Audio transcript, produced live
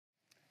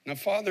Now,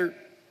 Father,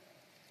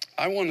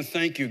 I want to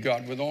thank you,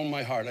 God, with all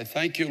my heart. I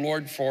thank you,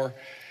 Lord, for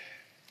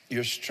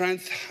your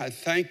strength. I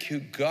thank you,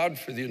 God,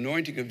 for the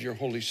anointing of your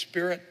Holy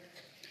Spirit.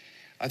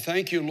 I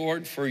thank you,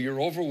 Lord, for your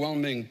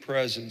overwhelming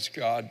presence,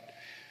 God,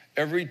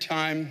 every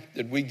time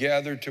that we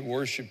gather to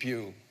worship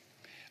you.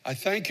 I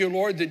thank you,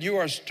 Lord, that you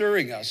are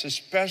stirring us,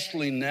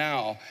 especially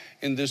now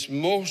in this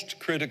most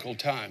critical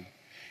time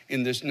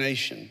in this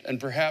nation and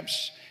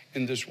perhaps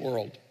in this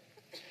world.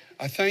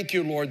 I thank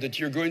you, Lord, that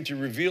you're going to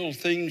reveal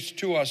things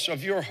to us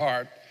of your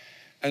heart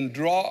and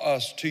draw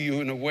us to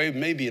you in a way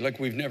maybe like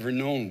we've never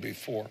known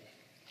before.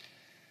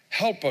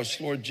 Help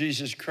us, Lord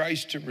Jesus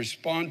Christ, to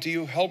respond to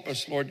you. Help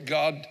us, Lord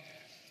God,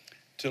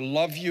 to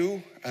love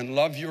you and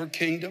love your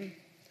kingdom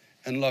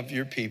and love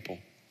your people.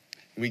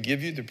 We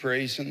give you the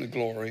praise and the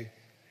glory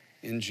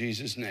in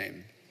Jesus'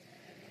 name.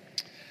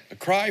 A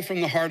cry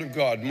from the heart of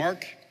God.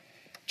 Mark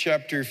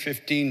chapter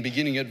 15,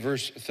 beginning at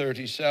verse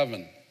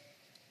 37.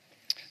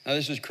 Now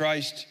this is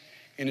Christ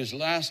in his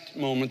last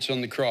moments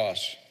on the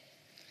cross.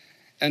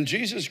 And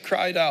Jesus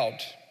cried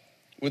out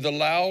with a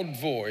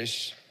loud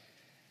voice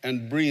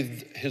and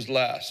breathed his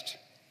last.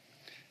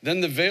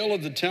 Then the veil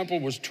of the temple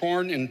was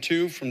torn in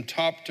two from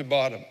top to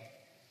bottom.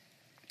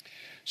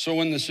 So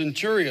when the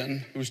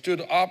centurion who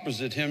stood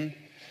opposite him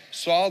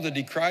saw that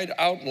he cried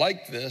out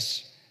like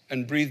this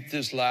and breathed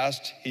his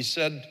last, he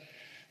said,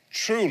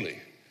 "Truly,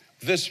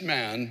 this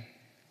man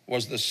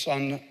was the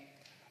Son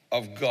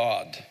of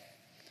God."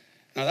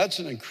 Now that's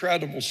an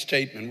incredible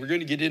statement. We're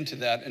going to get into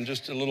that in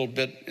just a little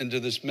bit into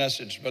this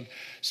message. But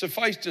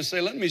suffice to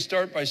say, let me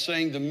start by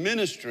saying the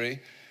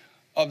ministry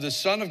of the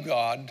Son of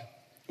God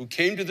who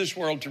came to this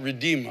world to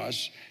redeem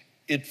us,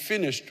 it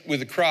finished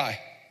with a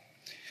cry.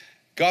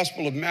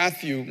 Gospel of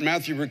Matthew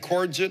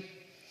records it,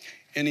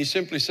 and he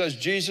simply says,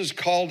 Jesus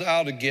called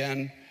out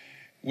again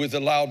with a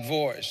loud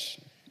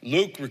voice.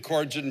 Luke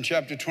records it in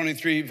chapter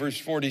 23, verse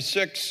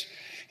 46.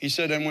 He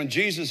said, and when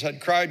Jesus had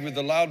cried with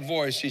a loud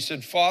voice, he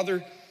said,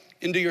 Father,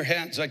 into your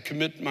hands I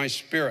commit my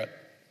spirit.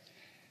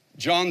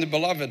 John the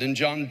Beloved in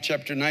John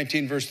chapter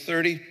 19, verse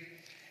 30,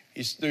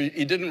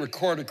 he didn't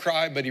record a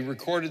cry, but he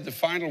recorded the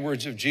final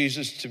words of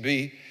Jesus to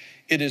be,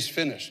 it is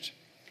finished.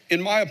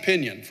 In my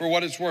opinion, for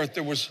what it's worth,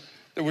 there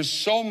was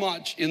so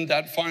much in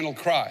that final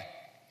cry.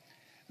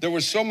 There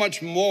was so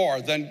much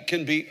more than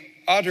can be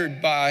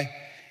uttered by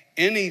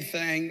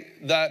anything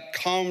that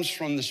comes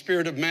from the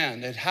spirit of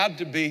man. It had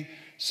to be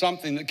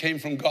something that came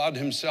from God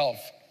himself.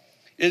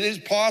 It is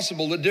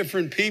possible that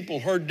different people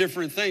heard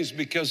different things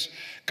because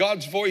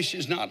God's voice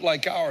is not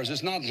like ours.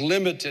 It's not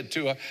limited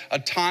to a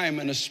time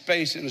and a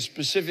space and a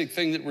specific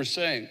thing that we're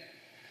saying.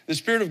 The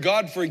Spirit of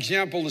God, for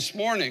example, this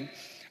morning,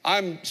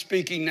 I'm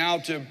speaking now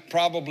to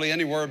probably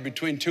anywhere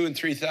between 2,000 and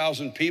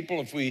 3,000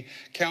 people if we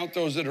count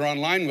those that are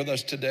online with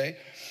us today.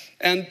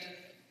 And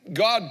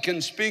God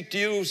can speak to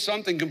you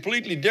something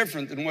completely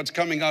different than what's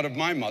coming out of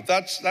my mouth.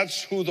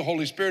 That's who the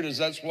Holy Spirit is.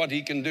 That's what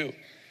he can do.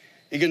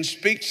 He can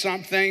speak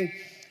something.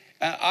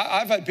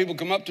 I've had people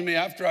come up to me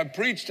after I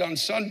preached on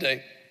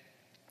Sunday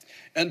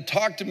and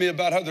talk to me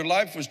about how their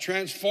life was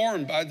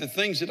transformed by the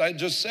things that I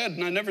just said,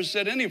 and I never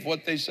said any of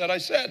what they said I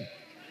said.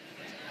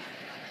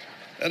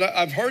 And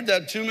I've heard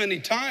that too many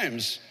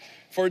times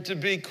for it to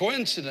be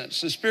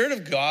coincidence. The Spirit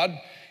of God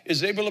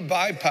is able to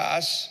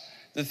bypass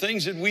the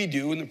things that we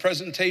do and the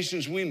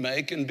presentations we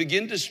make and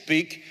begin to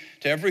speak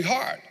to every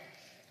heart.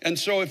 And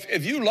so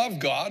if you love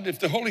God, if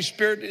the Holy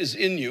Spirit is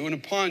in you and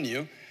upon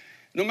you,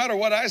 no matter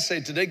what I say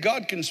today,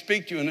 God can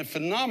speak to you in a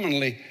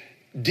phenomenally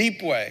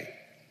deep way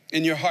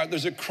in your heart.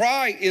 There's a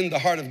cry in the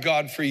heart of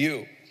God for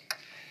you.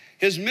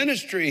 His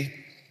ministry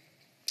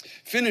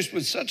finished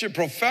with such a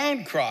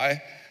profound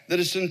cry that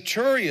a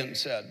centurion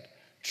said,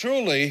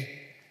 truly,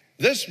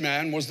 this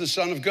man was the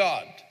Son of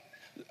God.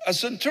 A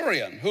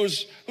centurion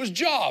whose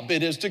job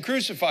it is to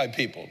crucify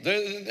people.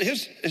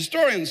 His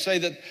historians say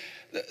that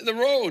the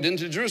road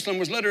into Jerusalem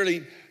was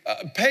literally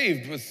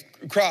paved with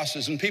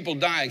crosses and people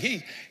dying.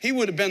 He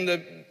would have been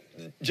the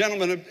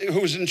gentleman who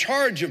was in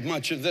charge of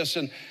much of this,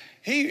 and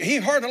he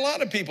heard a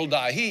lot of people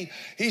die.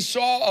 He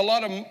saw a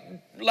lot of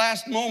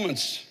last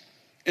moments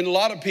in a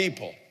lot of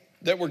people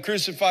that were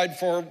crucified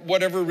for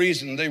whatever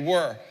reason they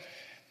were.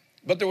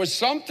 But there was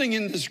something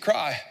in this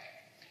cry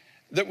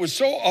that was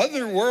so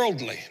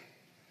otherworldly.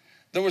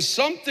 There was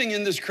something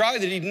in this cry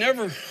that he'd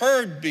never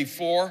heard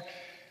before,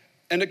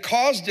 and it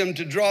caused him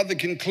to draw the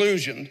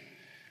conclusion,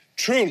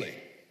 truly,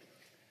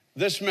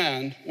 this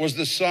man was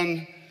the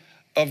Son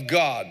of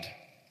God.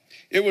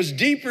 It was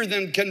deeper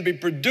than can be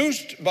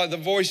produced by the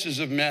voices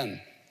of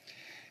men.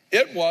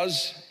 It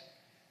was,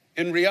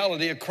 in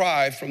reality, a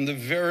cry from the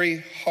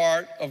very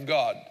heart of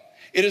God.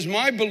 It is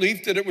my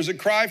belief that it was a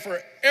cry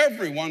for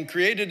everyone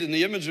created in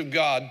the image of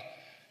God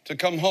to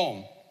come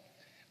home.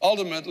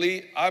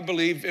 Ultimately, I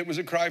believe it was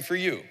a cry for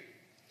you.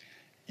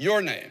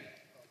 Your name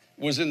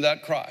was in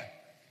that cry.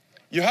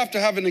 You have to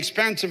have an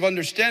expansive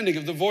understanding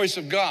of the voice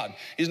of God.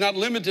 He's not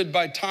limited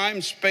by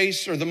time,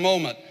 space, or the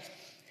moment.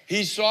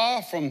 He saw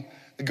from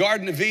the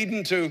Garden of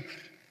Eden to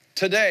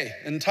today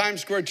in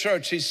Times Square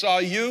Church, he saw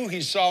you,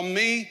 he saw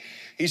me,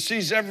 He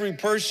sees every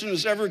person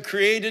who's ever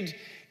created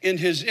in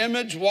his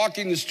image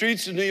walking the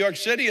streets of New York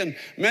City, and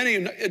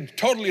many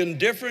totally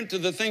indifferent to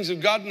the things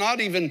of God,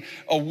 not even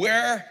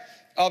aware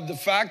of the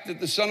fact that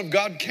the Son of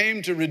God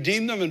came to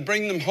redeem them and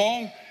bring them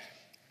home.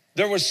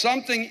 There was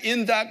something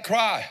in that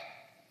cry.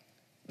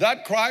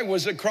 That cry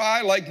was a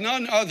cry like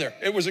none other.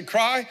 It was a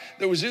cry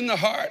that was in the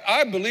heart,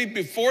 I believe,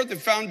 before the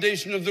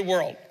foundation of the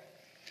world.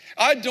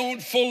 I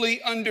don't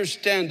fully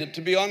understand it,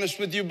 to be honest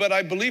with you, but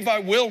I believe I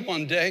will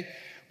one day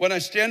when I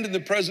stand in the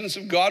presence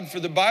of God, for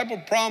the Bible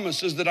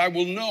promises that I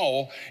will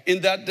know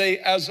in that day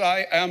as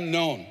I am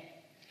known.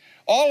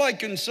 All I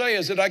can say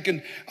is that I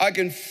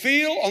can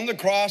feel on the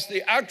cross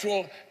the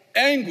actual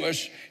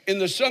anguish in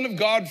the Son of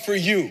God for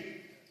you,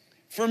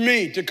 for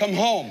me to come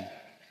home,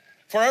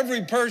 for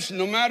every person,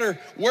 no matter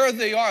where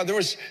they are. There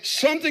was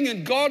something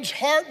in God's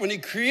heart when he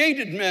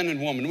created man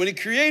and woman, when he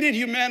created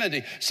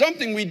humanity,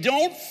 something we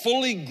don't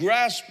fully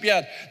grasp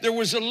yet. There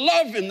was a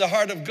love in the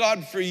heart of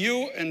God for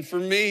you and for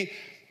me.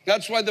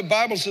 That's why the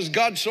Bible says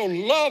God so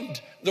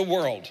loved the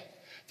world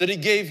that he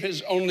gave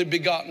his only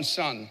begotten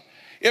Son.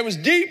 It was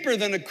deeper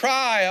than a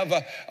cry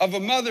of a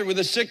mother with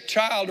a sick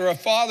child or a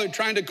father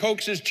trying to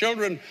coax his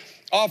children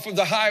off of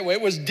the highway.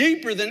 It was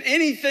deeper than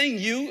anything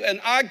you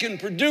and I can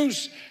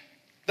produce.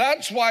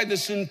 That's why the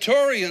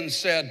centurion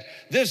said,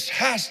 this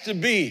has to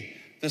be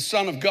the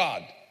Son of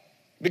God,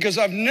 because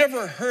I've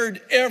never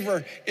heard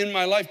ever in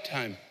my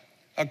lifetime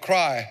a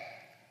cry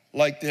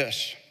like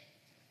this.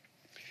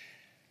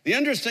 The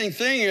interesting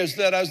thing is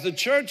that as the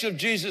Church of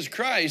Jesus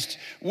Christ,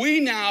 we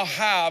now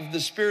have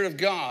the Spirit of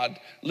God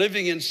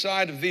living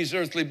inside of these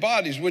earthly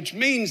bodies, which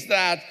means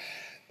that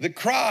the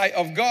cry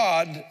of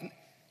God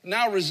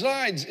now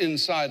resides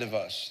inside of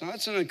us. Now,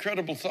 that's an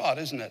incredible thought,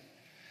 isn't it?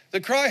 The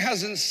cry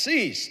hasn't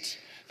ceased.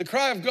 The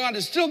cry of God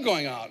is still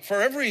going out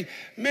for every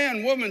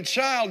man, woman,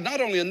 child, not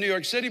only in New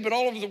York City, but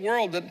all over the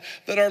world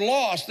that are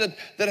lost, that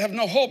have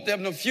no hope, they have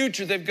no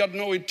future, they've got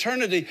no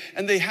eternity,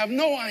 and they have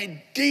no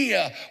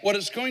idea what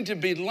it's going to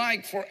be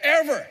like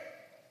forever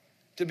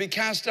to be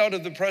cast out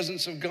of the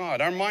presence of God.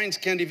 Our minds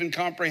can't even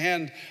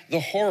comprehend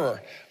the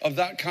horror of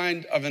that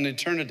kind of an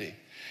eternity.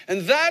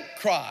 And that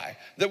cry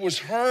that was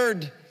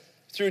heard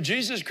through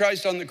Jesus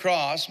Christ on the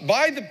cross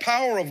by the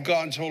power of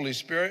God's Holy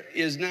Spirit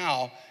is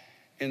now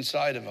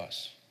inside of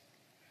us.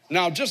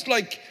 Now, just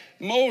like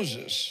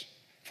Moses,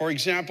 for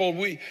example,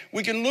 we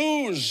can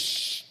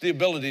lose the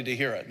ability to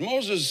hear it.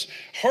 Moses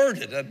heard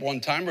it at one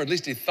time, or at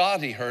least he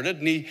thought he heard it,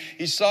 and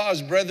he saw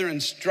his brethren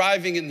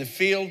striving in the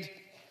field,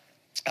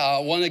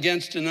 one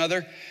against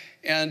another,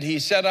 and he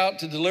set out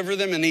to deliver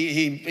them, and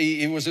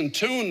he was in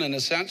tune, in a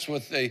sense,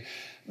 with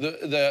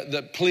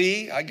the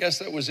plea, I guess,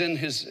 that was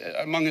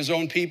among his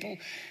own people,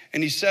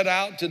 and he set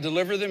out to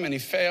deliver them, and he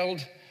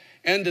failed.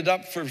 Ended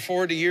up for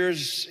 40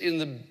 years in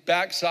the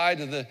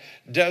backside of the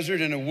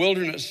desert in a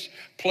wilderness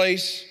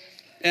place,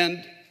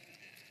 and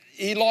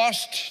he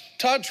lost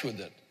touch with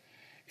it.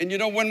 And you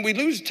know, when we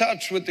lose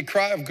touch with the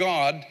cry of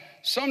God,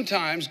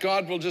 sometimes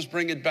God will just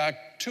bring it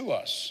back to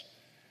us,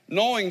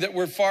 knowing that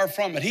we're far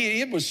from it.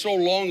 He was so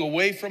long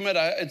away from it.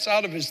 It's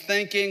out of his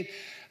thinking.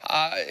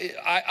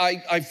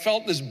 I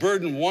felt this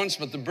burden once,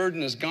 but the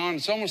burden is gone.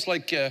 It's almost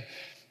like a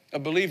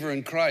believer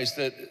in Christ,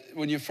 that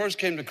when you first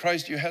came to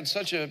Christ, you had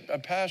such a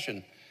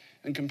passion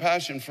and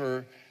compassion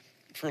for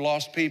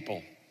lost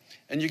people.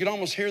 And you could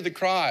almost hear the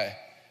cry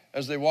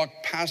as they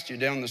walked past you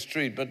down the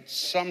street, but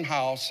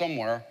somehow,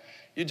 somewhere,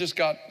 you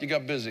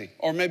got busy,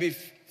 or maybe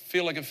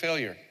feel like a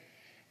failure.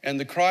 And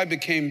the cry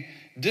became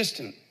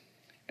distant.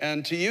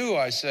 And to you,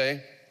 I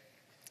say,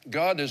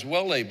 God is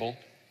well able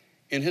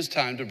in his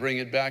time to bring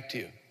it back to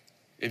you.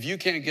 If you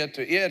can't get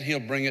to it, he'll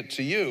bring it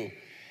to you.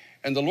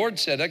 And the Lord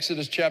said,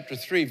 Exodus chapter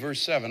 3,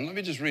 verse 7, let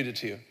me just read it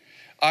to you.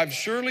 I've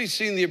surely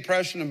seen the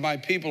oppression of my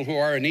people who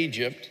are in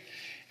Egypt,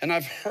 and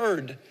I've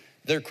heard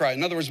their cry.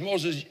 In other words,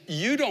 Moses,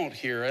 you don't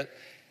hear it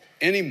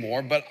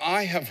anymore, but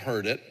I have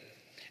heard it,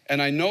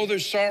 and I know their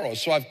sorrow.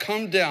 So I've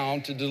come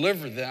down to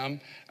deliver them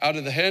out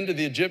of the hand of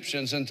the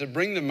Egyptians and to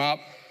bring them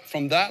up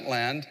from that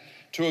land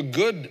to a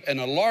good and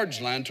a large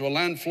land, to a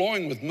land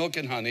flowing with milk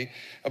and honey,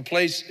 a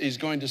place, he's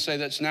going to say,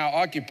 that's now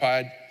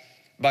occupied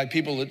by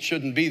people that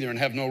shouldn't be there and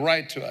have no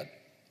right to it.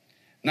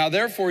 Now,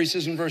 therefore, he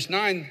says in verse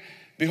 9,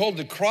 behold,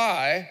 the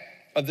cry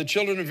of the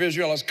children of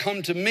Israel has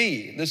come to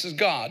me. This is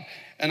God.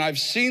 And I've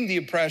seen the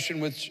oppression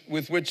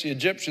with which the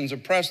Egyptians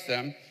oppressed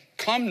them.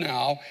 Come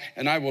now,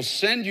 and I will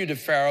send you to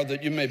Pharaoh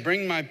that you may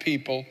bring my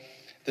people,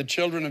 the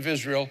children of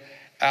Israel,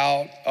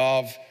 out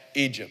of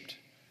Egypt.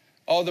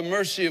 Oh, the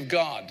mercy of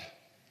God.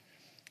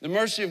 The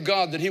mercy of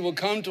God that he will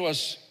come to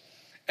us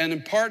and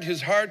impart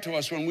his heart to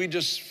us when we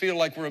just feel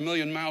like we're a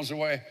million miles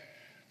away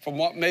from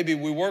what maybe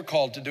we were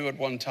called to do at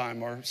one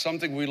time, or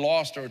something we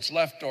lost, or it's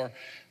left, or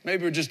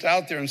maybe we're just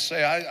out there and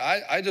say,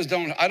 I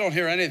don't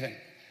hear anything.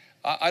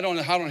 I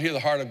don't hear the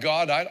heart of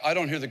God. I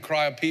don't hear the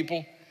cry of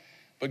people.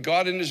 But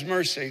God in his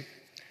mercy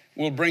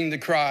will bring the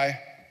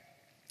cry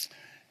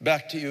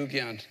back to you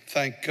again.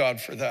 Thank God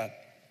for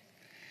that.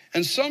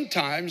 And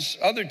sometimes,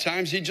 other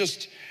times, he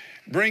just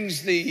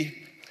brings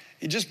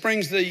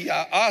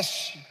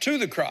us to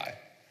the cry.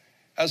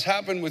 as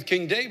happened with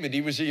King David.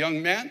 He was a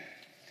young man,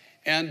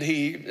 and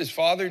his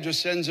father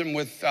just sends him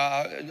with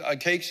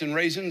cakes and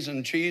raisins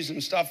and cheese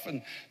and stuff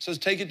and says,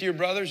 take it to your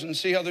brothers and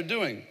see how they're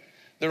doing.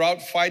 They're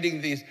out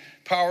fighting these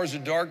powers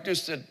of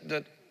darkness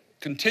that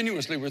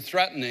continuously were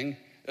threatening,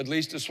 at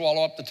least, to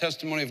swallow up the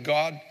testimony of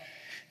God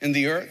in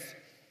the earth.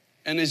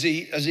 And as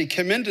he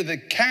came into the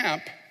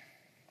camp,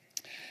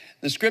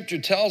 the scripture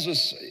tells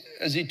us,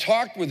 as he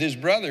talked with his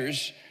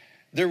brothers,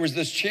 there was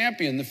this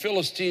champion, the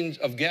Philistines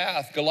of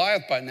Gath,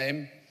 Goliath by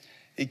name.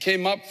 He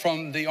came up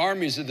from the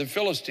armies of the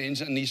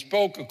Philistines, and he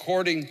spoke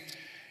according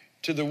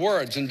to the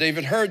words, and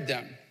David heard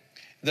them.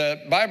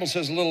 The Bible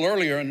says a little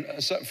earlier in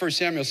 1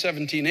 Samuel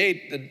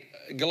 17:8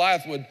 that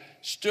Goliath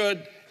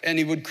stood and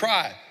he would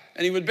cry.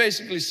 And he would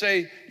basically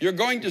say, you're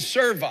going to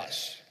serve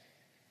us.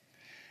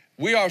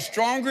 We are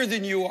stronger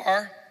than you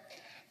are.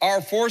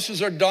 Our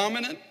forces are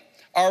dominant.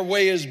 Our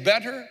way is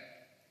better.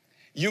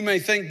 You may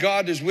think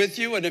God is with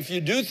you, and if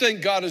you do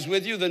think God is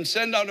with you, then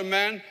send out a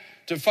man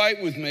to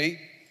fight with me.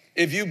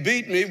 If you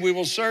beat me, we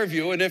will serve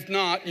you, and if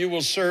not, you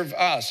will serve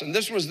us. And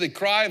this was the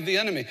cry of the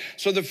enemy.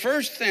 So the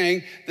first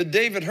thing that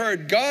David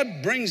heard,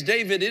 God brings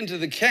David into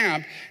the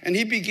camp, and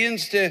he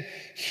begins to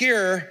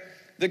hear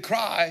the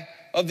cry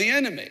of the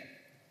enemy.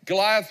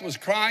 Goliath was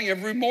crying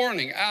every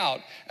morning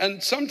out.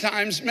 And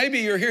sometimes, maybe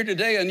you're here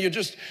today and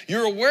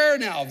you're aware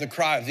now of the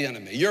cry of the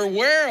enemy. You're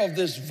aware of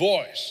this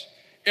voice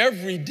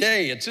every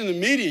day. It's in the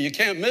media. You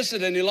can't miss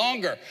it any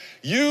longer.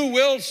 You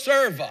will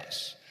serve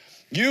us.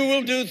 You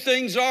will do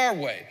things our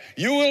way.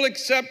 You will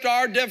accept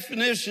our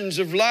definitions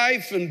of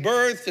life and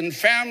birth and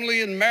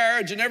family and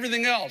marriage and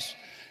everything else.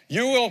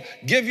 You will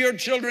give your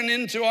children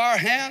into our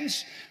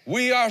hands.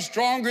 We are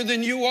stronger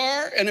than you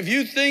are. And if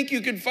you think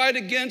you can fight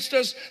against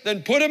us,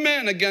 then put a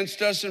man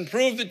against us and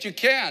prove that you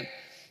can.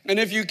 And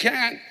if you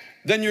can't,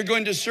 then you're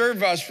going to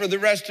serve us for the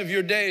rest of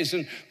your days.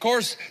 And of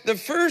course, the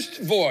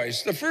first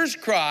voice, the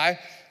first cry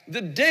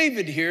that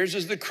David hears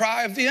is the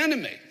cry of the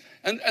enemy.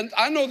 And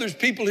I know there's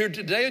people here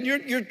today and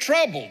you're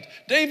troubled.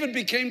 David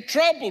became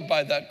troubled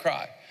by that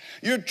cry.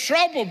 You're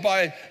troubled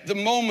by the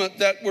moment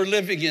that we're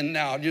living in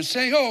now. You're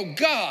saying, oh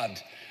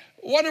God,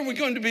 what are we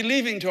going to be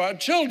leaving to our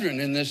children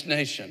in this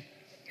nation?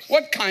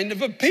 What kind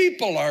of a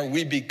people are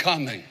we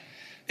becoming?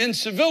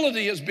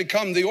 Incivility has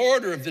become the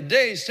order of the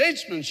day.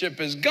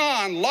 Statesmanship is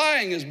gone.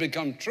 Lying has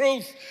become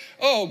truth.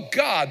 Oh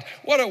God,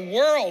 what a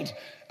world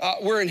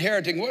we're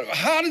inheriting.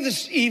 How did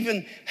this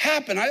even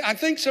happen? I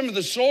think some of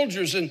the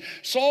soldiers in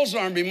Saul's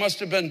army must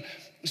have been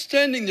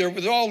standing there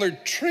with all their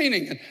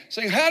training and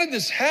saying, how did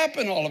this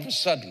happen all of a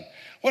sudden?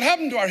 What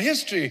happened to our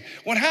history?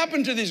 What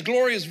happened to these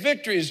glorious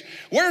victories?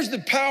 Where's the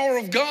power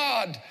of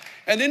God?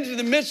 And into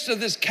the midst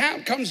of this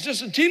camp comes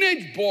just a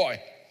teenage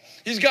boy.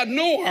 He's got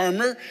no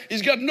armor.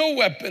 He's got no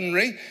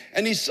weaponry.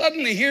 And he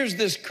suddenly hears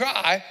this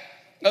cry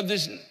of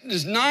this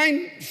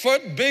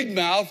 9-foot big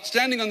mouth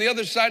standing on the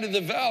other side of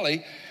the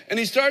valley. And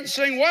he starts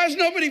saying, why is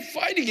nobody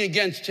fighting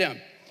against him?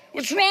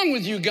 What's wrong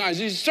with you guys?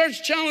 He starts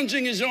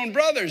challenging his own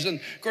brothers. And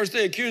of course,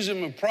 they accuse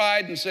him of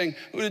pride and saying,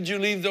 who did you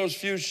leave those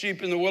few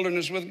sheep in the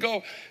wilderness with?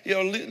 Go,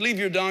 leave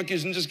your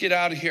donkeys and just get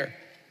out of here.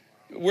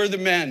 We're the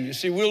men, you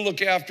see, we'll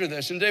look after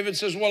this. And David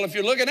says, well, if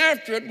you're looking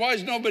after it, why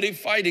is nobody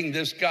fighting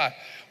this guy?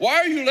 Why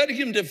are you letting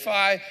him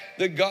defy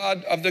the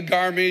God of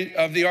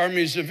the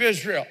armies of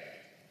Israel?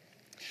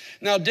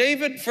 Now,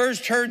 David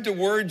first heard the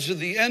words of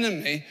the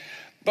enemy,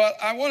 but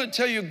I want to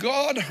tell you,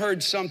 God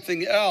heard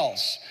something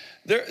else.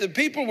 The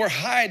people were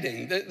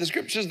hiding. The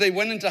scripture says they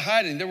went into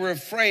hiding. They were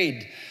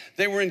afraid.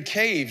 They were in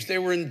caves. They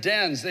were in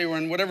dens. They were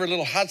in whatever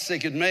little huts they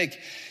could make.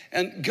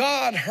 And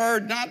God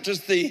heard not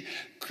just the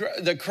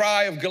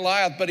cry of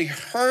Goliath, but he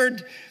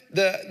heard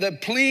the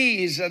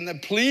pleas and the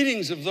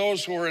pleadings of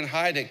those who were in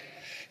hiding.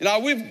 You know,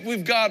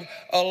 we've got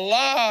a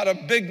lot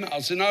of big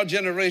mouths in our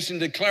generation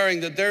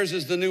declaring that theirs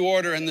is the new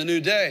order and the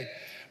new day.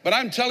 But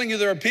I'm telling you,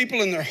 there are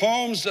people in their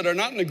homes that are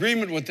not in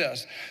agreement with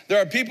this.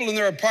 There are people in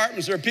their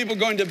apartments. There are people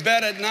going to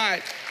bed at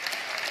night.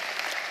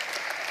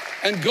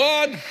 And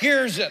God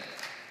hears it.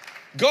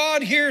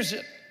 God hears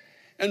it.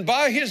 And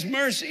by his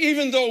mercy,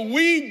 even though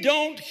we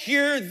don't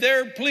hear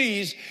their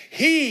pleas,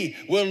 he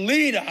will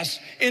lead us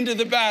into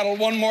the battle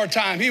one more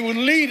time. He will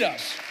lead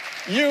us,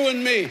 you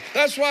and me.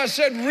 That's why I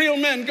said real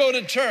men go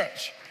to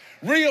church.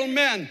 Real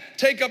men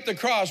take up the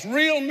cross.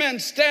 Real men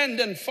stand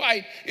and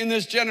fight in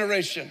this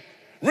generation.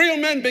 Real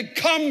men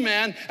become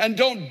men and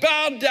don't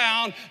bow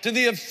down to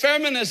the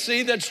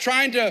effeminacy that's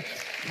trying to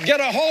get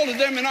a hold of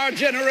them in our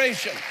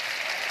generation.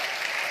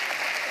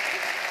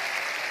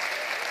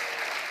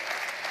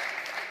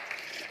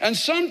 And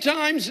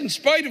sometimes, in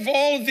spite of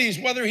all of these,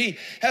 whether he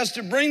has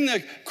to bring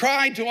the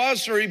cry to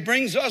us or he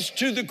brings us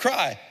to the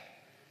cry,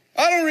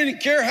 I don't really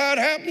care how it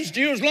happens to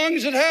you as long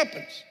as it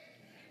happens.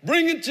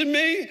 Bring it to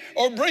me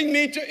or bring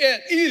me to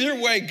it. Either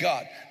way,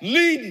 God,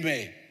 lead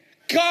me.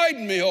 Guide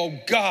me, oh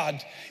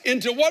God,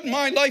 into what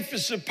my life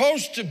is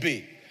supposed to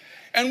be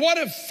and what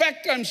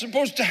effect I'm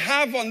supposed to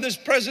have on this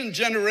present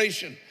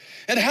generation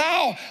and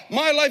how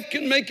my life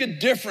can make a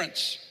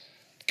difference.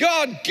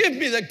 God, give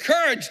me the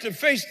courage to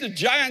face the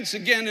giants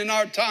again in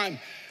our time.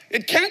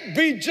 It can't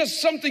be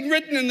just something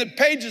written in the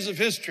pages of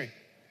history.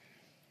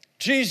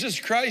 Jesus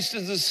Christ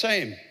is the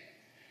same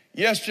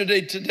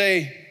yesterday,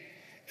 today,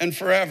 and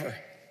forever.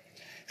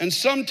 And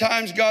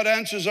sometimes God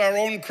answers our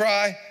own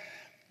cry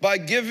by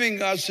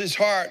giving us his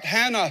heart.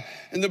 Hannah,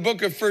 in the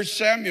book of 1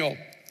 Samuel,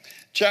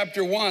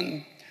 chapter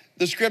 1,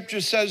 the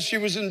scripture says she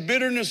was in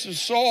bitterness of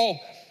soul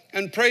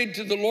and prayed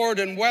to the Lord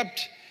and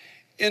wept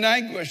in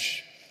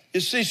anguish.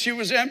 You see, she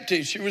was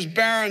empty. She was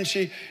barren.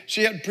 She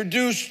had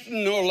produced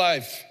no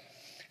life.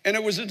 And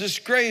it was a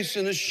disgrace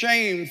and a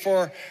shame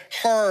for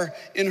her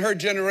in her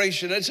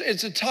generation.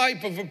 It's a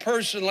type of a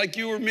person like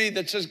you or me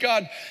that says,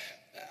 God,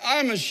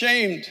 I'm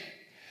ashamed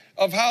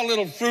of how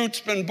little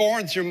fruit's been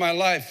born through my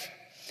life.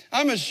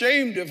 I'm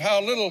ashamed of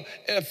how little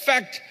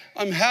effect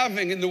I'm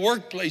having in the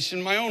workplace,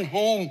 in my own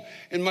home,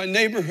 in my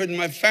neighborhood, in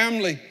my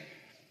family.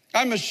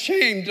 I'm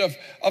ashamed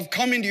of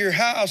coming to your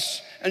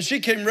house. And she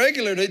came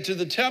regularly to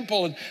the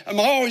temple, and I'm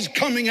always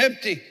coming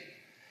empty.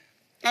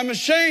 I'm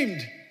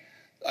ashamed.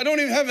 I don't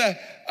even have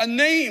a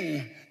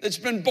name that's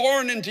been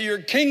born into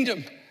your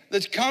kingdom,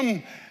 that's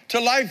come to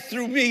life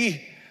through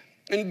me.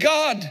 And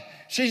God,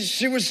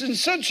 she was in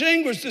such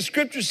anguish, the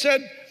scripture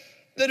said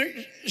that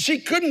she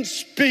couldn't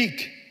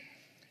speak.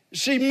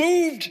 She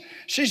moved,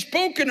 she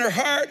spoke in her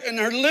heart and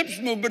her lips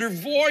moved, but her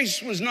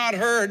voice was not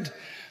heard.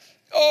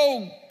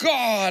 Oh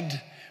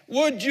God,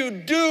 would you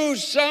do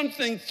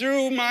something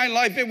through my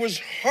life? It was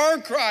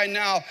her cry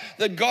now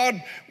that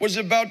God was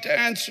about to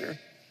answer.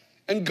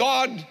 And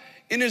God,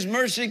 in his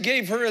mercy,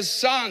 gave her a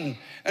son.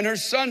 And her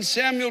son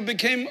Samuel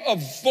became a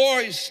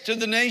voice to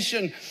the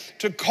nation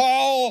to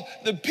call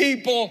the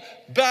people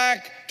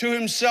back to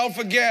himself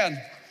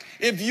again.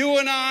 If you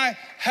and I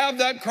have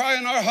that cry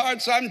in our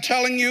hearts, I'm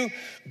telling you,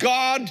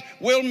 God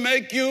will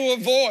make you a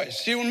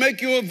voice. He will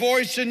make you a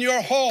voice in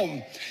your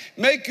home,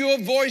 make you a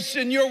voice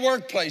in your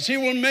workplace. He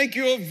will make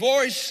you a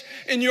voice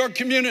in your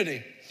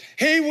community.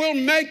 He will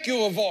make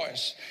you a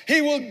voice.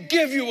 He will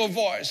give you a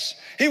voice.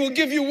 He will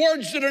give you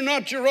words that are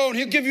not your own.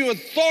 He'll give you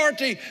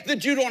authority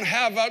that you don't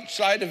have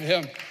outside of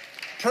him.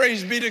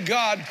 Praise be to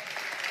God.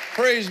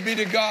 Praise be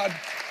to God.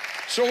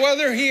 So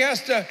whether he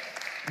has to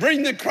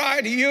bring the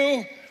cry to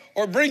you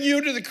or bring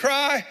you to the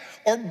cry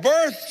or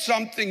birth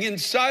something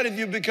inside of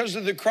you because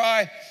of the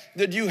cry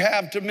that you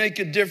have to make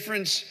a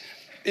difference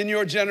in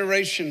your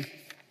generation.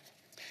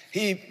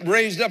 He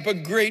raised up a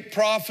great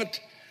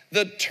prophet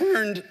that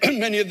turned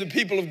many of the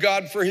people of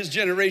God for his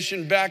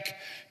generation back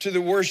to the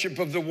worship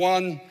of the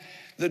one,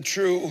 the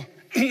true,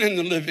 and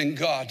the living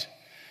God.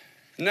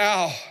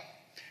 Now,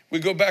 we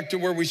go back to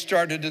where we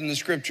started in the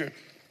scripture.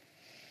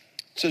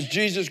 It says,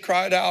 Jesus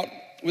cried out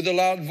with a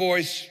loud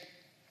voice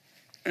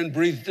and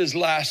breathed his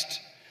last.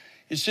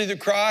 You see, the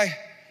cry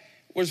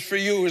was for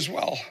you as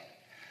well.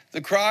 The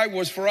cry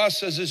was for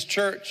us as his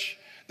church.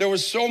 There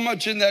was so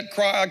much in that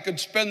cry, I could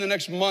spend the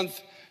next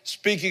month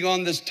speaking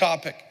on this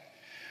topic.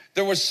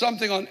 There was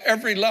something on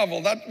every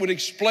level. That would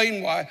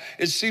explain why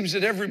it seems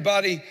that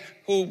everybody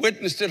who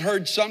witnessed it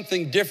heard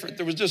something different.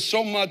 There was just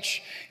so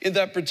much in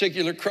that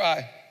particular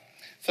cry.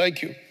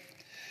 Thank you.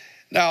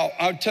 Now,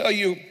 I'll tell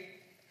you,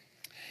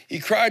 he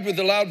cried with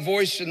a loud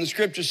voice, and the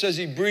scripture says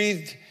he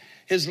breathed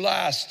his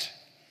last.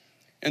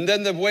 And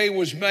then the way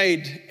was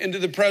made into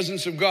the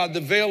presence of God.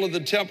 The veil of the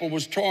temple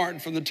was torn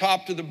from the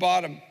top to the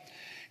bottom.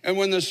 And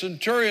when the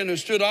centurion who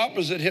stood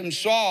opposite him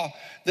saw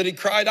that he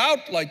cried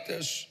out like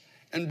this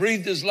and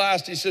breathed his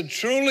last, he said,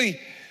 truly,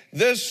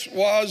 this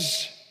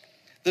was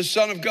the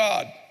Son of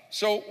God.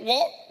 So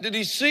what did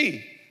he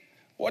see?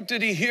 What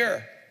did he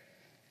hear?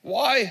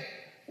 Why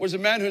was a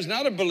man who's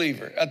not a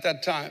believer at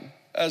that time,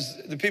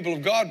 as the people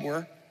of God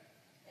were,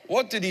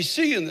 what did he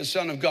see in the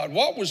Son of God?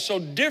 What was so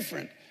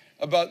different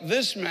about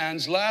this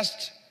man's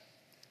last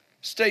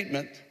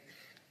statement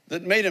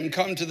that made him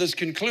come to this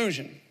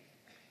conclusion?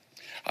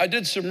 I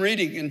did some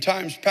reading in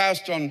times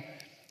past on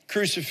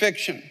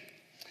crucifixion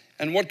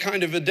and what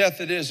kind of a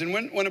death it is. And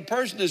when a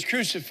person is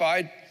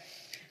crucified,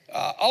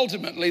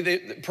 ultimately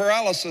the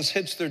paralysis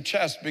hits their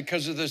chest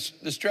because of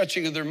the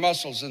stretching of their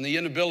muscles and the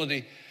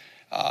inability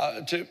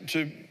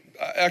to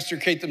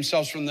extricate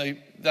themselves from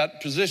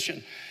that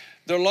position.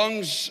 Their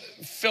lungs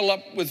fill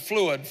up with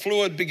fluid.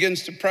 Fluid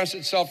begins to press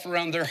itself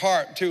around their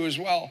heart too as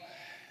well.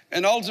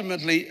 And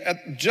ultimately,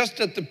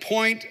 just at the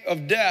point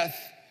of death,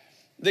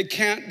 they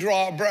can't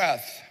draw a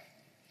breath.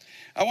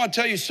 I want to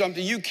tell you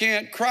something. You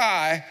can't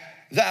cry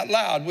that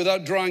loud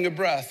without drawing a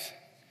breath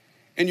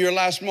in your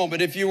last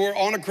moment. If you were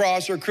on a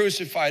cross or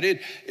crucified,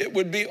 it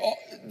would be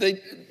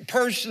the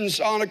persons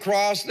on a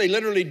cross, they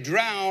literally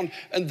drown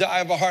and die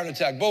of a heart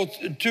attack, both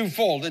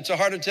twofold. It's a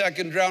heart attack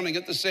and drowning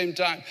at the same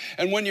time.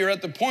 And when you're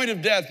at the point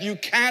of death, you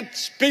can't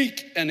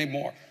speak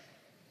anymore.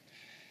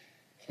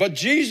 But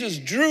Jesus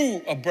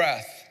drew a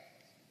breath.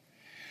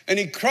 And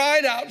he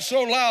cried out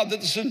so loud that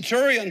the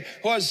centurion,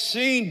 who has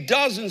seen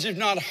dozens, if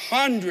not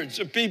hundreds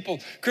of people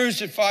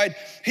crucified,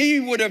 he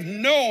would have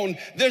known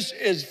this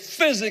is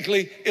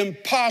physically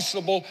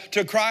impossible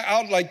to cry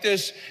out like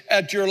this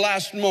at your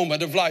last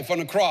moment of life on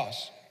a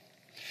cross.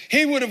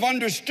 He would have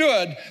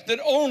understood that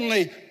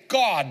only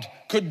God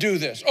could do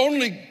this.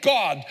 Only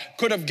God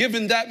could have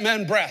given that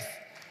man breath.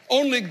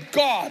 Only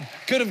God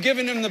could have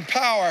given him the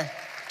power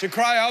to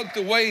cry out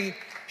the way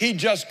he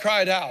just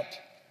cried out.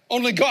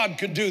 Only God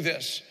could do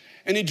this.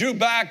 And he drew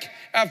back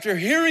after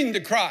hearing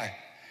the cry,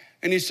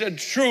 and he said,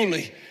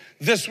 truly,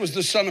 this was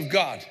the Son of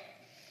God.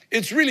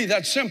 It's really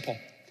that simple.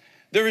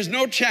 There is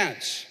no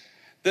chance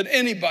that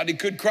anybody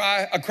could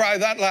cry a cry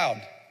that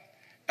loud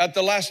at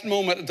the last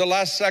moment, at the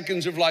last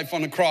seconds of life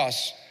on the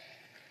cross.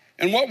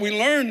 And what we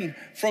learn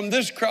from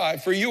this cry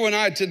for you and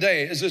I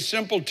today is a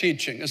simple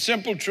teaching, a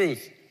simple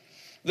truth.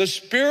 The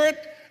Spirit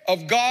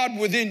of God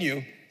within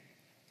you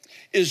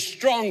is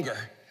stronger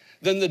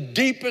than the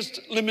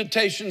deepest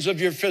limitations of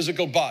your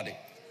physical body.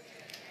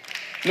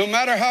 No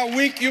matter how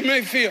weak you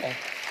may feel,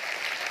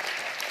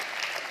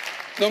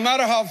 no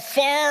matter how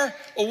far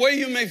away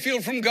you may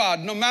feel from God,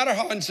 no matter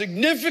how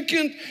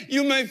insignificant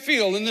you may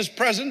feel in this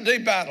present day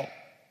battle,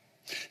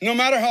 no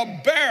matter how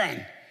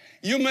barren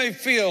you may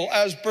feel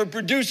as per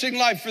producing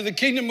life for the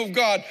kingdom of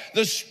God,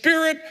 the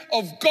Spirit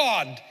of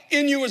God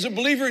in you as a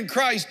believer in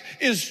Christ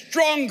is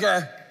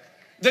stronger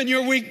than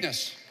your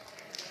weakness.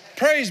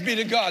 Praise be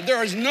to God.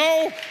 There is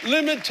no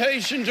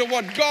limitation to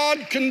what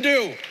God can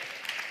do.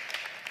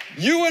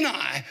 You and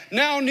I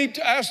now need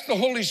to ask the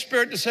Holy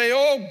Spirit to say,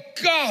 oh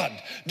God,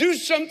 do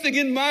something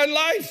in my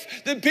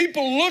life that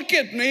people look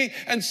at me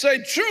and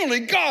say, truly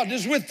God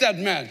is with that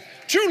man.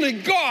 Truly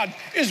God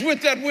is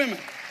with that woman.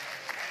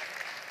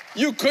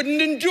 You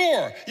couldn't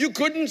endure. You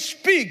couldn't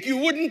speak. You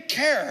wouldn't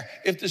care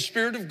if the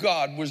Spirit of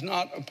God was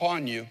not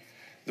upon you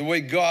the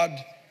way God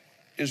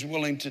is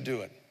willing to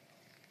do it.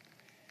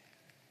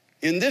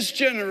 In this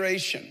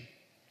generation,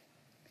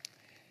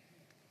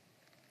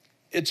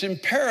 it's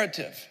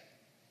imperative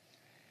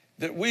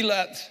that we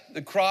let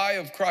the cry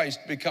of Christ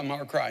become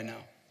our cry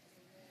now.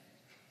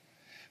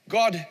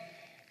 God,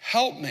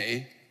 help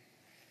me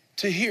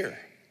to hear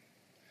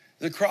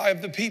the cry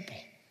of the people.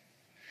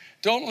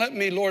 Don't let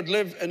me, Lord,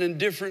 live an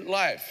indifferent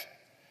life,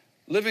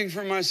 living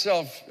for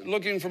myself,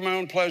 looking for my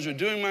own pleasure,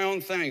 doing my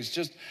own things,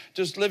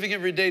 just living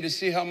every day to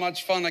see how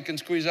much fun I can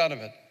squeeze out of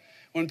it.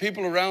 When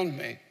people around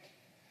me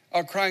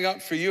are crying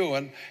out for you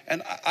and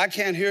I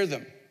can't hear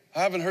them. I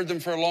haven't heard them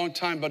for a long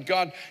time, but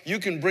God, you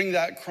can bring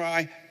that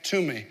cry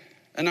to me.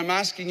 And I'm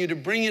asking you to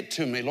bring it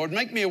to me. Lord,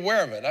 make me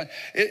aware of it.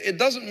 It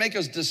doesn't make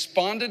us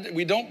despondent.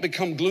 We don't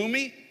become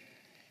gloomy.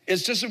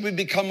 It's just that we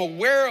become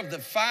aware of the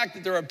fact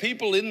that there are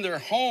people in their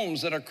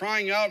homes that are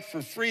crying out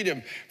for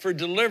freedom, for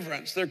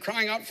deliverance. They're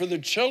crying out for their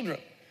children.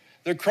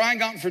 They're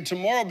crying out for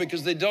tomorrow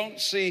because they don't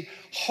see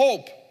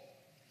hope.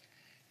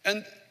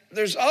 And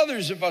there's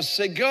others of us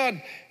say,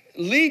 God,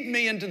 lead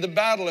me into the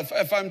battle.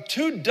 If I'm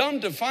too dumb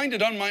to find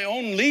it on my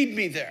own, lead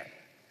me there.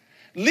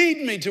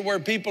 Lead me to where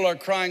people are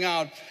crying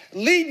out.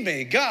 Lead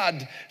me,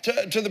 God,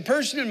 to the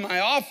person in my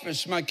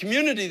office, my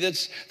community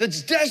that's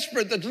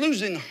desperate, that's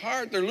losing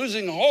heart, they're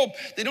losing hope.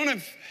 They don't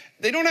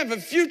have a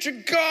future.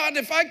 God,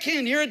 if I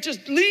can't hear it,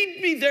 just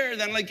lead me there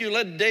then, like you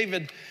led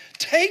David.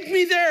 Take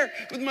me there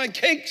with my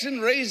cakes and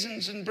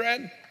raisins and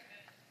bread.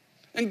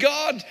 And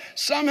God,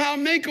 somehow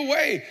make a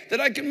way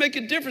that I can make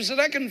a difference, that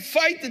I can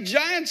fight the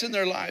giants in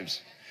their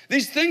lives.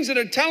 These things that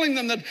are telling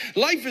them that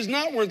life is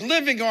not worth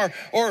living,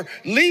 or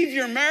leave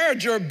your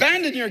marriage, or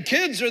abandon your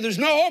kids, or there's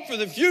no hope for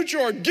the future,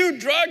 or do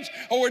drugs,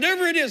 or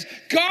whatever it is.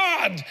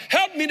 God,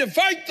 help me to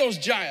fight those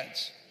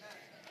giants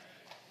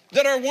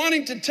that are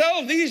wanting to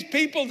tell these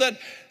people that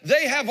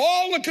they have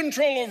all the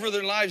control over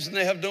their lives and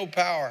they have no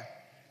power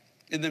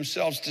in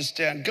themselves to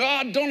stand.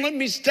 God, don't let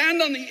me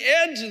stand on the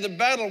edge of the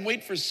battle and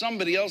wait for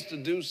somebody else to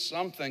do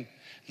something.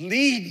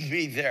 Lead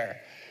me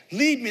there.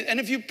 Lead me. And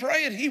if you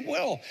pray it, he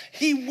will.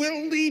 He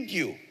will lead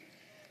you.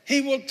 He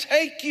will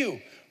take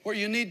you where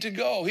you need to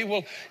go. He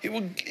will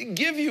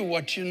give you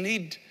what you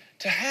need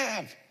to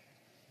have.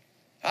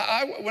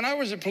 When I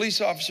was a police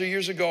officer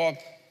years ago,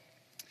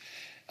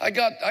 I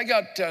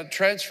got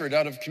transferred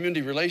out of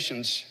community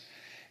relations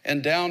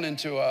and down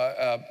into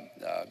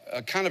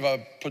a kind of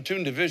a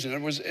platoon division.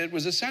 It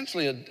was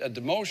essentially a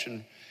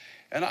demotion.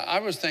 And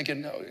I was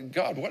thinking,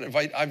 God, what if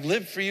I've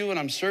lived for you and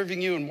I'm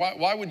serving you, and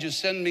why would you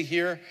send me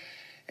here?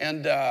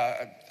 And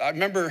I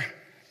remember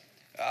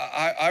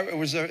it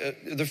was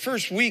the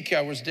first week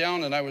I was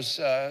down, and I was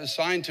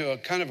assigned to a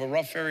kind of a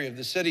rough area of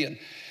the city.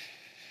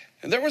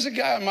 And there was a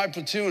guy on my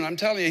platoon, I'm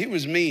telling you, he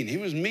was mean. He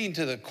was mean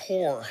to the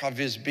core of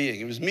his being.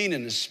 He was mean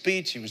in his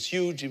speech. He was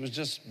huge. He was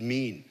just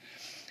mean.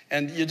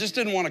 And you just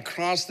didn't want to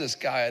cross this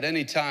guy at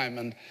any time.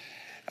 And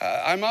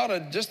I'm out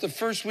of just the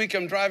first week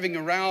I'm driving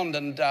around,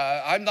 and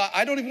I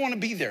don't even want to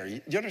be there.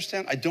 You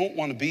understand? I don't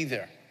want to be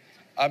there.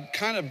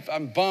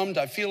 I'm bummed.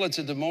 I feel it's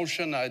a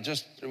demotion.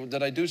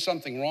 Did I do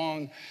something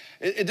wrong?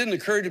 It didn't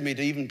occur to me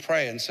to even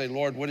pray and say,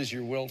 Lord, what is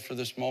your will for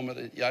this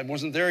moment? I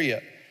wasn't there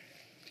yet.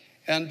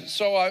 And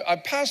so I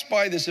passed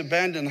by this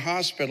abandoned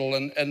hospital,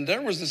 and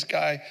there was this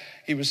guy.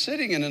 He was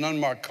sitting in an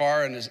unmarked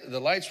car, and the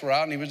lights were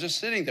out, and he was just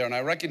sitting there, and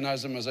I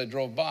recognized him as I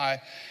drove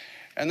by.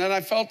 And then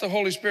I felt the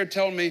Holy Spirit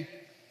tell me,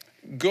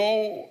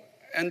 go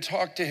and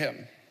talk to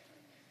him.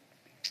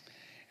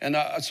 And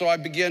so I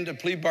began to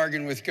plea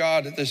bargain with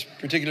God at this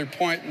particular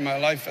point in my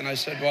life. And I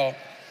said, well,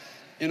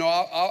 you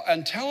know,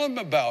 and tell him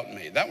about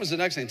me. That was the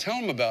next thing. Tell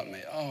him about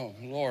me. Oh,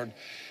 Lord.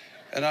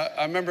 And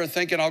I remember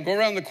thinking, I'll go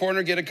around the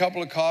corner, get a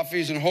couple of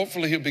coffees, and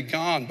hopefully he'll be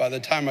gone by the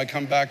time I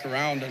come back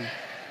around. And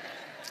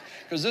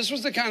because this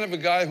was the kind of a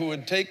guy who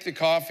would take the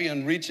coffee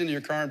and reach into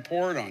your car and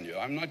pour it on you.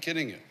 I'm not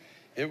kidding you.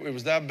 It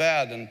was that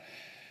bad. And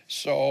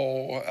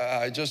so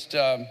I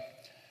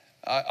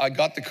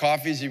got the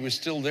coffees. He was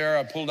still there.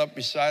 I pulled up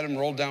beside him,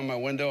 rolled down my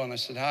window, and I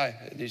said, hi.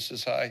 And he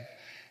says, hi.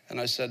 And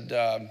I said,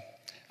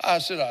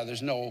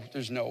 there's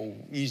no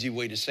easy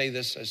way to say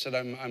this. I said,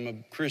 I'm a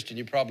Christian.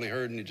 You probably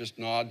heard. And he just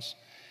nods.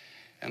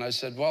 And I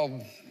said,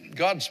 well,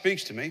 God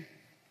speaks to me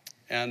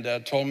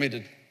and told me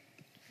to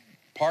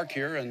park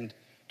here and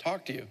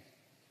talk to you.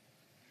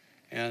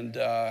 And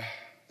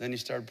then he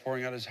started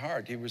pouring out his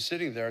heart. He was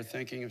sitting there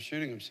thinking of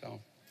shooting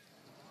himself,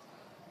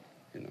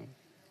 you know.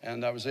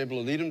 And I was able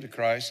to lead him to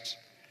Christ.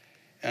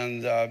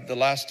 And the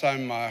last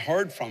time I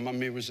heard from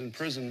him, he was in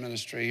prison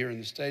ministry here in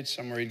the States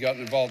somewhere. He'd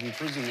gotten involved in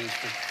prison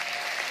ministry.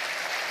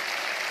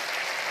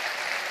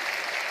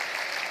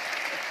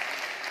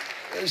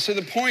 So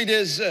the point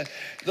is,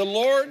 the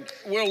Lord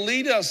will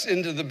lead us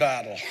into the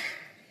battle.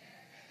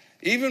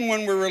 Even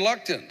when we're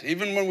reluctant,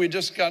 even when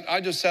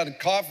I just had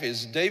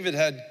coffees. David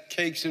had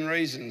cakes and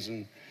raisins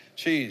and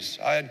cheese.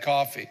 I had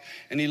coffee.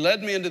 And he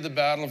led me into the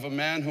battle of a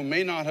man who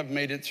may not have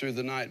made it through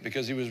the night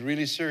because he was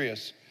really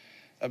serious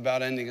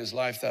about ending his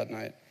life that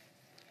night.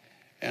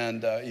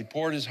 And he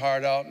poured his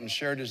heart out and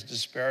shared his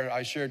despair.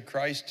 I shared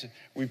Christ.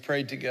 We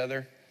prayed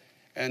together.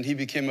 And he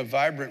became a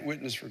vibrant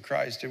witness for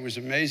Christ. It was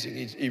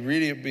amazing. He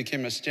really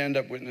became a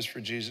stand-up witness for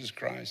Jesus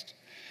Christ.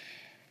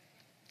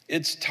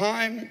 It's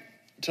time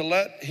to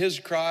let his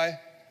cry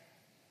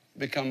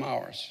become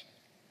ours.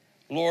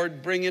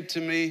 Lord, bring it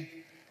to me.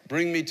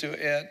 Bring me to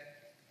it.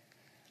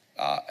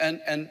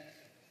 And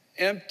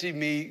empty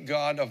me,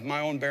 God, of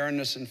my own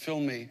barrenness and fill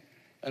me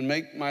and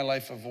make my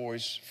life a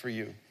voice for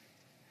you.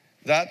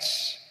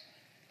 That's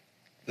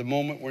the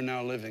moment we're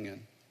now living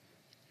in.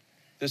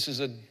 This is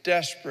a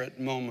desperate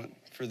moment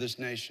for this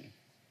nation.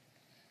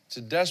 It's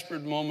a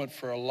desperate moment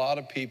for a lot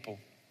of people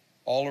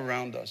all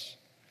around us.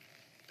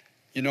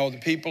 You know, the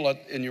people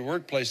in your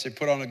workplace, they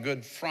put on a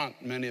good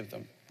front, many of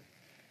them,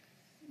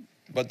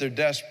 but they're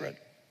desperate.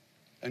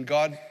 And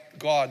God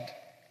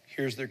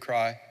hears their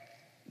cry.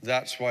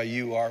 That's why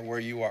you are where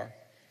you are.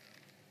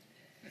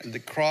 And the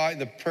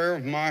prayer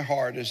of my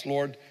heart is,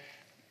 Lord,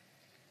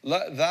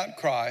 let that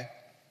cry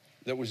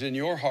that was in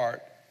your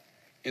heart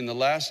in the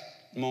last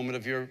moment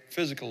of your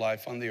physical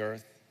life on the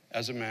earth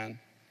as a man,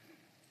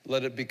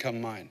 let it become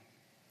mine.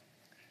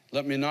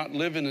 Let me not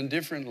live an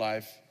indifferent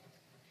life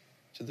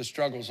to the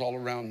struggles all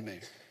around me.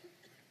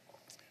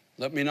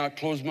 Let me not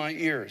close my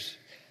ears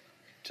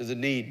to the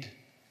need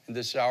in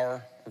this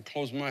hour or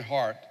close my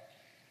heart.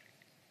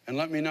 And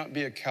let me not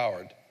be a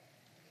coward,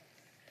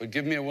 but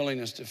give me a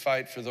willingness to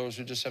fight for those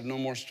who just have no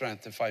more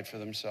strength to fight for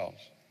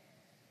themselves.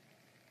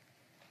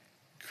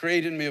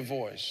 Create in me a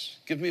voice.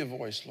 Give me a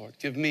voice, Lord.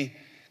 Give me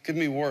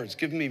words.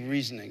 Give me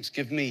reasonings.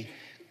 Give me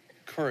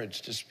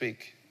courage to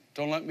speak.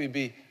 Don't let me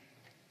be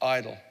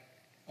idle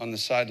on the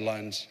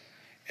sidelines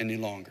any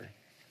longer.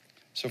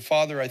 So,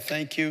 Father, I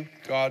thank you,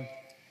 God,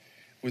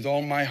 with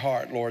all my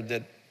heart, Lord,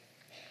 that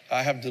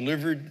I have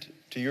delivered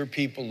to your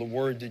people the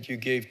word that you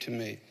gave to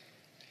me.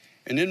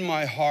 And in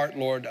my heart,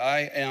 Lord,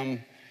 I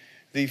am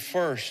the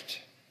first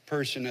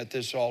person at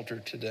this altar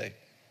today.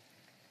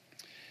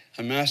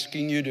 I'm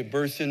asking you to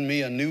birth in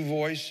me a new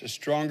voice, a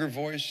stronger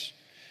voice,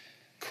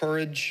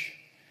 courage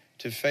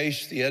to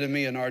face the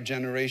enemy in our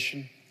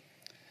generation.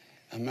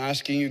 I'm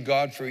asking you,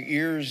 God, for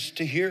ears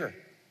to hear.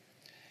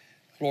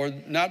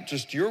 Lord, not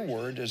just your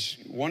word, as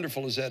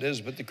wonderful as that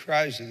is, but the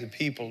cries of the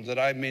people, that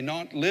I may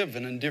not live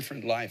an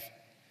indifferent life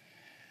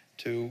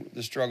to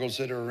the struggles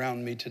that are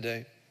around me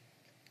today.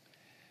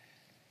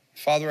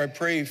 Father, I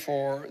pray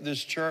for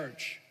this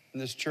church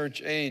and this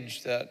church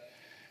age that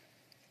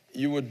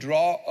you would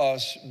draw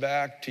us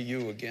back to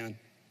you again.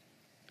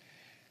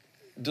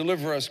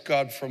 Deliver us,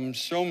 God, from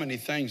so many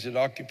things that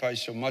occupy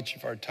so much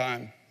of our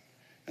time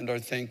and our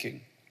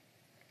thinking.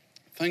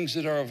 Things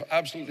that are of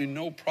absolutely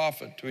no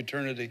profit to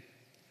eternity.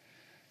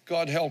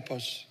 God, help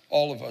us,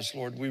 all of us,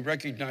 Lord. We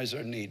recognize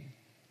our need.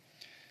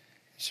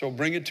 So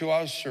bring it to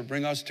us or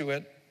bring us to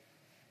it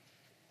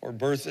or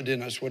birth it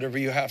in us, whatever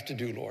you have to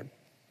do, Lord.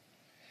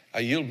 I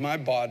yield my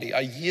body.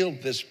 I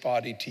yield this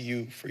body to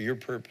you for your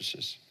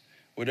purposes.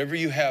 Whatever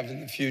you have in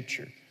the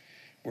future,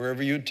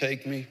 wherever you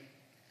take me,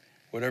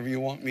 whatever you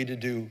want me to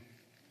do,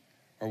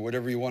 or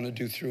whatever you want to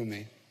do through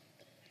me.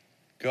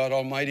 God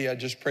Almighty, I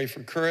just pray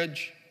for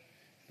courage,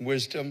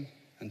 wisdom,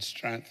 and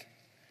strength,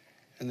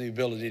 and the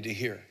ability to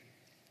hear.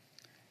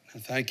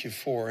 And thank you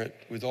for it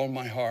with all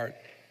my heart,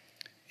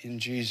 in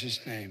Jesus'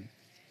 name.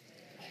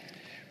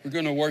 We're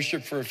going to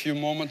worship for a few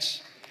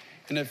moments.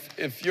 And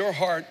if your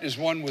heart is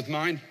one with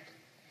mine,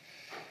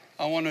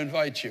 I want to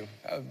invite you.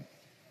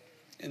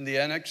 In the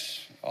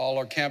annex, all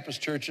our campus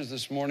churches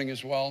this morning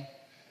as well.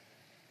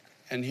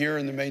 And here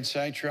in the main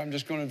sanctuary, I'm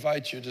just going to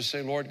invite you to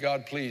say, Lord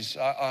God, please,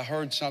 I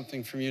heard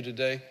something from you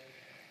today,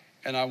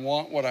 and I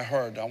want what I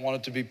heard. I want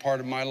it to be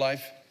part of my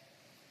life.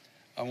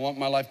 I want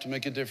my life to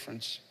make a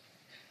difference.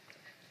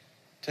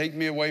 Take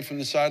me away from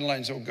the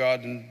sidelines, oh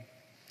God, and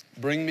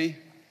bring me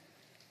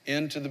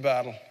into the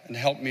battle and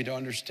help me to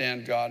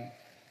understand, God,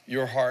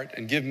 your heart,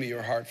 and give me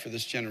your heart for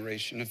this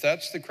generation. If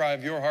that's the cry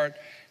of your heart,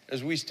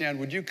 as we stand,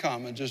 would you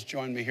come and just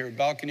join me here?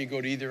 Balcony,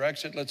 go to either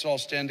exit. Let's all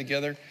stand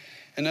together.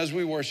 And as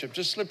we worship,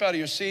 just slip out of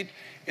your seat.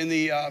 In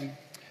the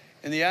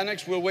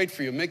annex, we'll wait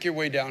for you. Make your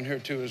way down here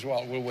too as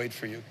well. We'll wait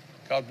for you.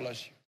 God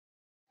bless you.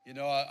 You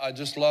know, I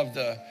just love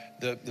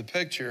the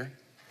picture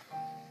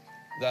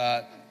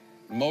that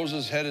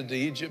Moses headed to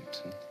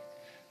Egypt. And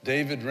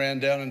David ran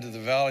down into the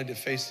valley to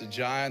face the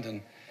giant.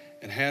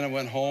 And Hannah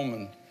went home,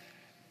 and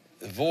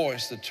the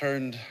voice that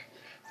turned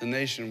the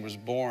nation was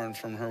born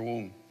from her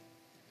womb.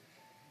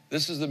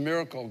 This is the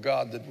miracle of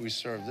God that we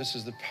serve. This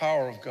is the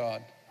power of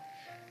God.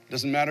 It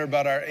doesn't matter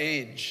about our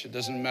age. It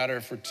doesn't matter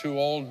if we're too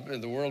old,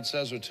 the world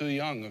says, or too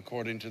young,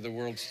 according to the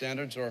world's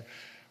standards, or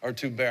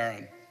too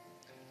barren,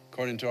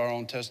 according to our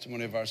own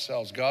testimony of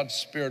ourselves. God's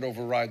Spirit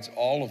overrides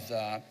all of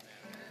that.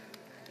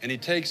 And he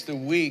takes the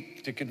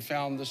weak to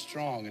confound the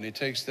strong. And he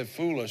takes the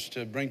foolish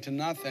to bring to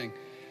nothing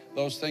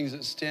those things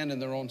that stand in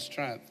their own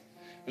strength.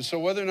 And so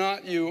whether or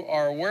not you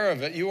are aware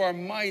of it, you are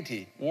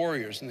mighty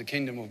warriors in the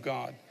kingdom of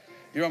God.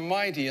 You are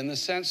mighty in the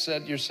sense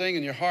that you're saying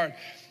in your heart,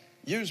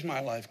 use my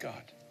life,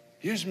 God.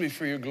 Use me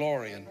for your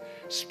glory, and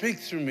speak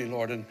through me,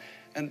 Lord,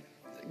 and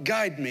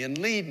guide me and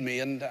lead me.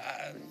 And,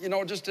 you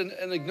know, just an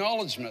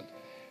acknowledgement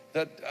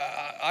that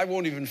I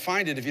won't even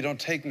find it if you don't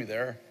take me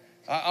there.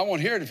 I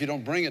won't hear it if you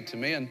don't bring it to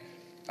me. And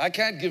I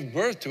can't give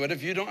birth to it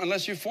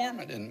unless you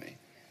form it in me.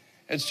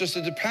 It's just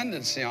a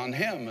dependency on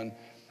him.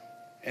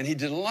 And he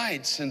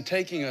delights in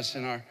taking us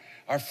in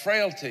our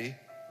frailty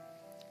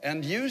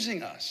and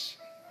using us.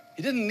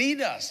 He didn't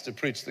need us to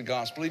preach the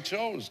gospel. He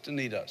chose to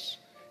need us.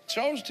 He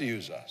chose to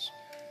use us.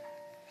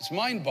 It's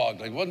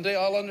mind-boggling. One day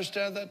I'll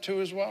understand that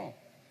too as well.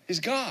 He's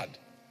God.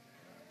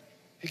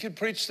 He could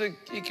preach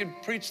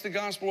the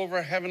gospel over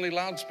a heavenly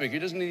loudspeaker. He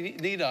doesn't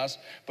need us,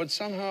 but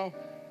somehow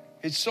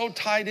he's so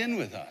tied in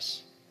with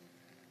us.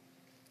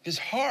 His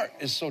heart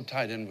is so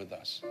tied in with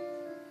us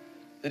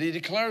that he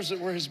declares that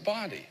we're his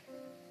body.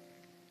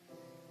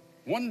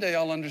 One day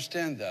I'll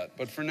understand that,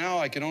 but for now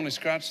I can only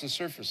scratch the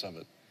surface of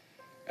it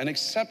and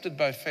accept it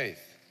by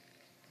faith.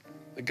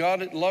 That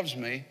God loves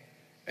me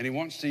and he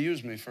wants to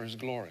use me for his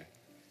glory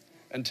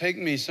and take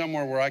me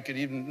somewhere where I could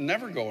even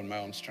never go in my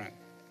own strength.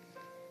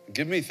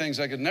 Give me things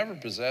I could never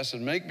possess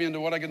and make me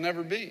into what I could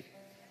never be.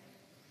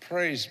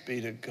 Praise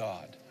be to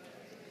God.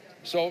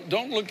 So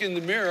don't look in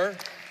the mirror.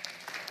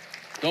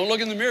 Don't look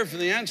in the mirror for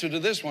the answer to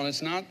this one.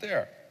 It's not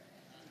there.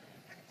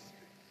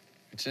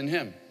 It's in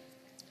him.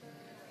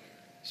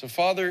 So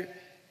Father,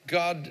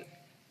 God,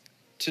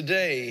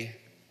 today,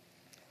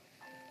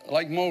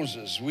 like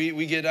Moses,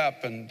 we get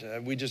up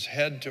and we just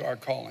head to our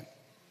calling.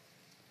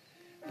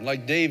 And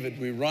like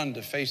David, we run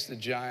to face the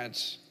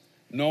giants,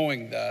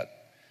 knowing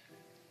that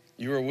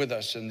you are with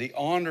us and the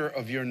honor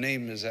of your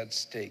name is at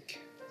stake.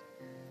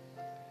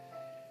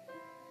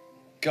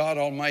 God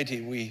Almighty,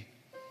 we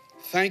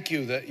thank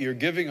you that you're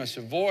giving us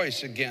a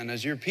voice again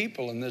as your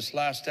people in this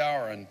last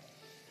hour. And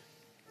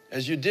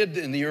as you did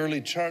in the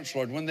early church,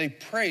 Lord, when they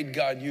prayed,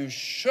 God, you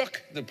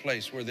shook the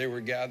place where they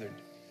were gathered.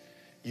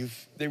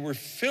 They were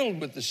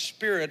filled with the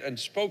Spirit and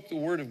spoke the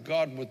word of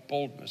God with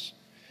boldness.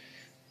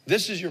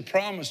 This is your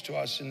promise to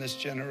us in this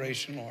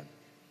generation, Lord.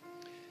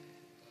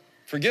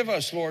 Forgive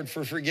us, Lord,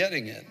 for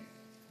forgetting it,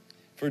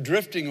 for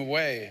drifting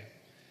away,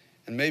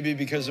 and maybe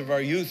because of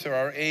our youth or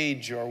our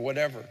age or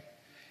whatever,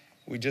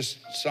 we just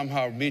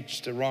somehow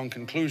reached the wrong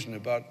conclusion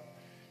about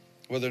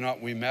whether or not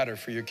we matter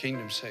for your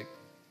kingdom's sake.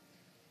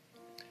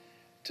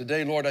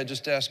 Today, Lord, I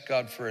just ask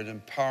God for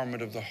an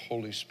empowerment of the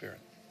Holy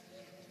Spirit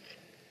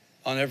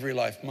on every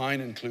life,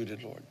 mine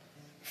included, Lord.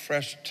 A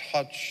fresh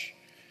touch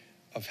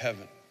of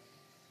heaven,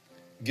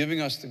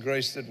 giving us the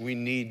grace that we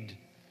need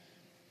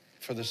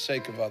for the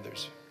sake of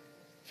others,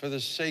 for the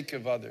sake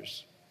of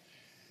others,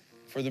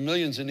 for the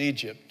millions in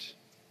Egypt,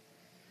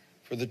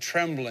 for the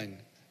trembling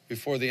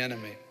before the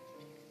enemy,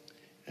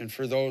 and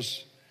for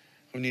those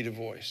who need a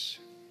voice.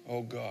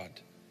 Oh God,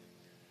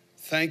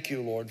 thank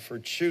you, Lord, for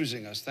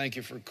choosing us. Thank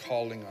you for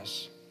calling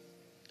us.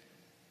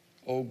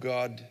 Oh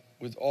God,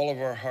 with all of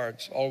our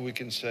hearts, all we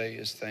can say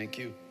is thank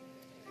you.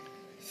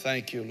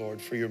 Thank you,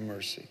 Lord, for your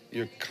mercy,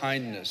 your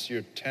kindness,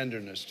 your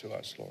tenderness to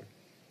us, Lord.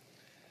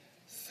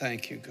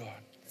 Thank you, God.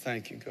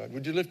 Thank you, God.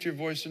 Would you lift your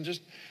voice and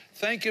just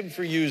thank him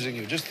for using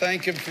you? Just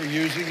thank him for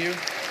using you.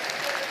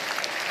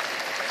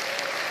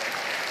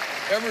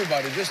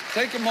 Everybody, just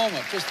take a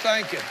moment. Just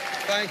thank him.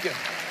 Thank him.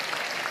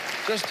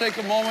 Just take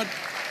a moment.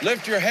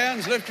 Lift your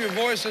hands, lift your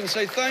voice, and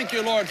say, thank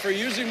you, Lord, for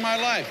using my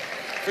life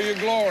for your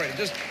glory.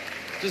 Just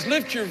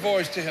lift your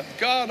voice to him.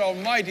 God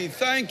Almighty,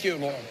 thank you,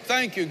 Lord.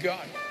 Thank you,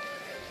 God.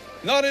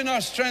 Not in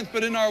our strength,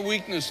 but in our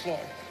weakness, Lord,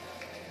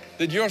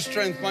 that your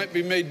strength might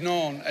be made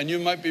known and you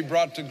might be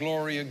brought to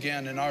glory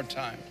again in our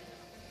time.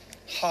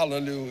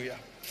 Hallelujah.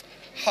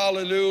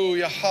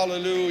 Hallelujah,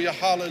 hallelujah,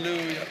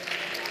 hallelujah,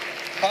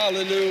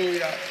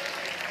 hallelujah.